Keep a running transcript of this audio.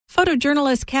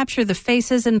Photojournalists capture the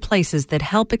faces and places that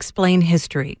help explain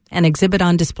history. An exhibit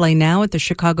on display now at the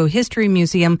Chicago History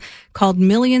Museum called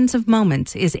Millions of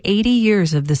Moments is 80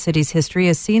 years of the city's history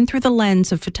as seen through the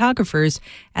lens of photographers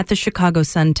at the Chicago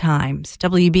Sun-Times.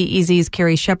 WBEZ's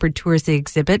Carrie Shepherd tours the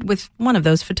exhibit with one of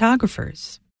those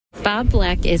photographers. Bob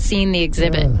Black is seeing the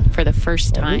exhibit for the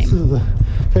first time. This is a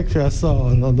picture I saw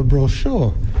on the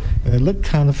brochure, and it looked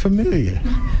kind of familiar.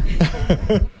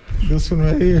 This one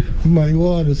right here, Muddy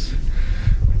Waters.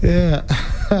 Yeah.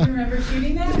 You remember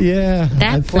shooting that? Yeah.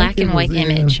 That black and white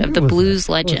image of the blues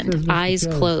legend, eyes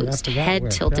closed,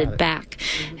 head tilted back,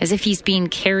 as if he's being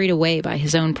carried away by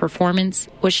his own performance,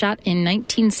 was shot in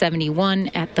 1971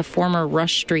 at the former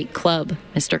Rush Street Club,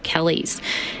 Mr. Kelly's.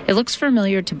 It looks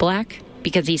familiar to Black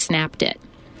because he snapped it.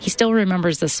 He still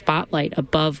remembers the spotlight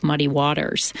above Muddy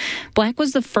Waters. Black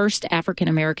was the first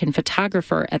African-American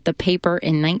photographer at the paper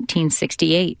in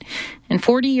 1968. And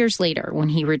 40 years later, when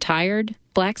he retired,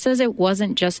 Black says it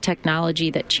wasn't just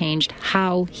technology that changed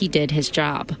how he did his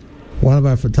job. One of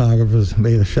our photographers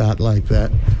made a shot like that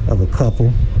of a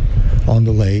couple on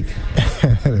the lake,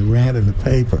 and it ran in the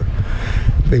paper.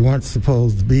 They weren't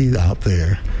supposed to be out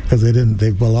there because they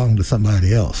belonged to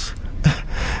somebody else.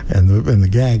 And the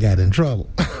guy got in trouble.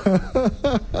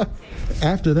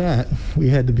 After that, we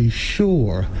had to be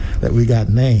sure that we got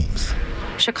names.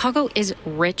 Chicago is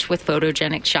rich with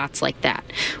photogenic shots like that,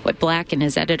 what Black and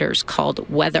his editors called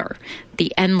weather.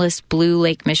 The endless blue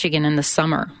Lake Michigan in the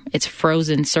summer, its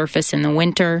frozen surface in the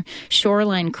winter,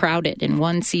 shoreline crowded in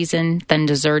one season, then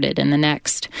deserted in the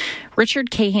next.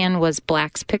 Richard Cahan was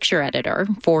Black's picture editor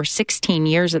for 16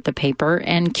 years at the paper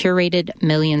and curated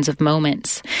Millions of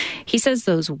Moments. He says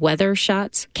those weather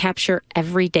shots capture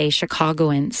everyday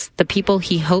Chicagoans, the people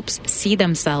he hopes see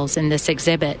themselves in this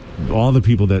exhibit. All the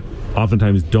people that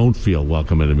oftentimes don't feel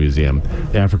welcome at a museum,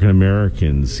 African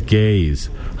Americans, gays,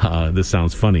 this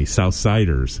sounds funny,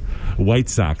 Southsiders, White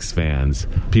Sox fans,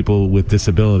 people with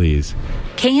disabilities.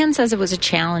 Cahan says it was a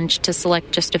challenge to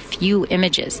select just a few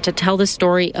images to tell the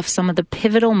story of some of the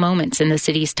pivotal moments in the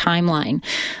city's timeline,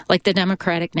 like the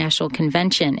Democratic National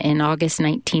Convention in August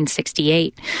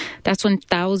 1968. That's when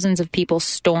thousands of people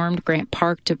stormed Grant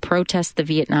Park to protest the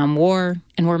Vietnam War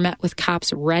and were met with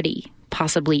cops ready,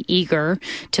 possibly eager,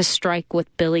 to strike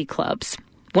with billy clubs.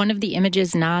 One of the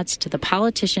images nods to the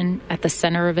politician at the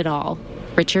center of it all,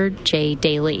 Richard J.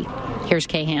 Daley. Here's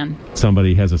Cahan.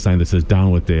 Somebody has a sign that says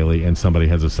 "Down with Daley," and somebody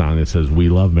has a sign that says "We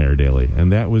love Mayor Daley."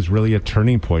 And that was really a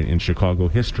turning point in Chicago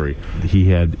history. He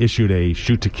had issued a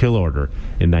shoot-to-kill order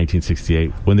in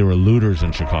 1968 when there were looters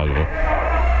in Chicago.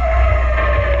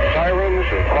 Sirens,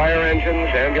 fire engines,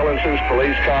 ambulances,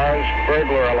 police cars,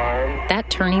 burglar alarm. That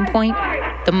turning point,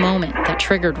 the moment that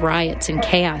triggered riots and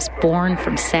chaos born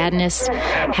from sadness,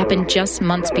 happened just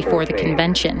months before the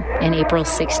convention in April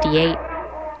 '68.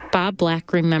 Bob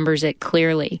Black remembers it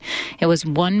clearly. It was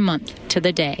 1 month to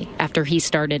the day after he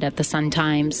started at the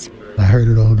Sun-Times. I heard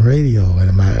it on the radio,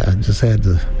 and I just had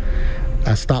to.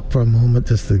 I stopped for a moment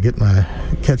just to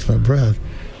catch my breath.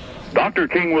 Dr.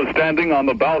 King was standing on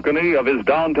the balcony of his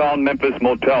downtown Memphis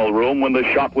motel room when the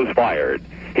shot was fired.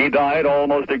 He died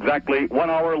almost exactly 1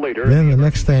 hour later. Then the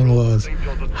next thing was,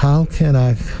 how can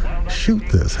I shoot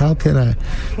this? How can I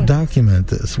document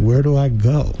this? Where do I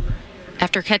go?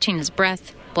 After catching his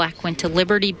breath, Black went to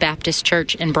Liberty Baptist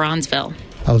Church in Bronzeville.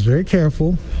 I was very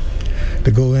careful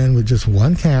to go in with just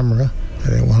one camera. I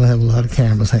didn't want to have a lot of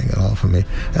cameras hanging off of me.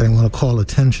 I didn't want to call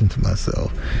attention to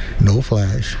myself. No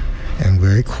flash. And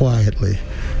very quietly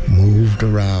moved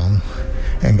around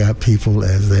and got people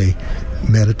as they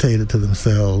meditated to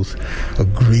themselves,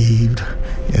 aggrieved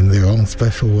in their own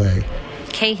special way.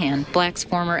 Cahan, Black's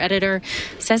former editor,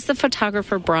 says the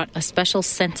photographer brought a special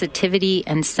sensitivity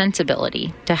and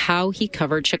sensibility to how he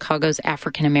covered Chicago's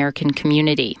African-American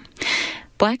community.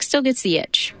 Black still gets the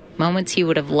itch, moments he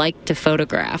would have liked to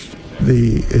photograph.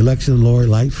 The election of Lori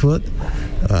Lightfoot,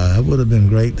 it would have been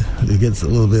great to get a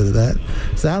little bit of that.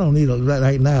 So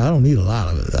right now, I don't need a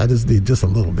lot of it. I just need just a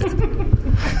little bit.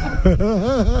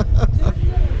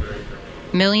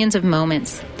 Millions of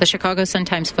Moments, the Chicago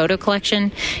Sun-Times photo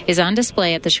collection, is on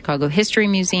display at the Chicago History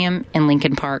Museum in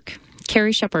Lincoln Park.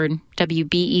 Carrie Shepherd,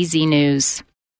 WBEZ News.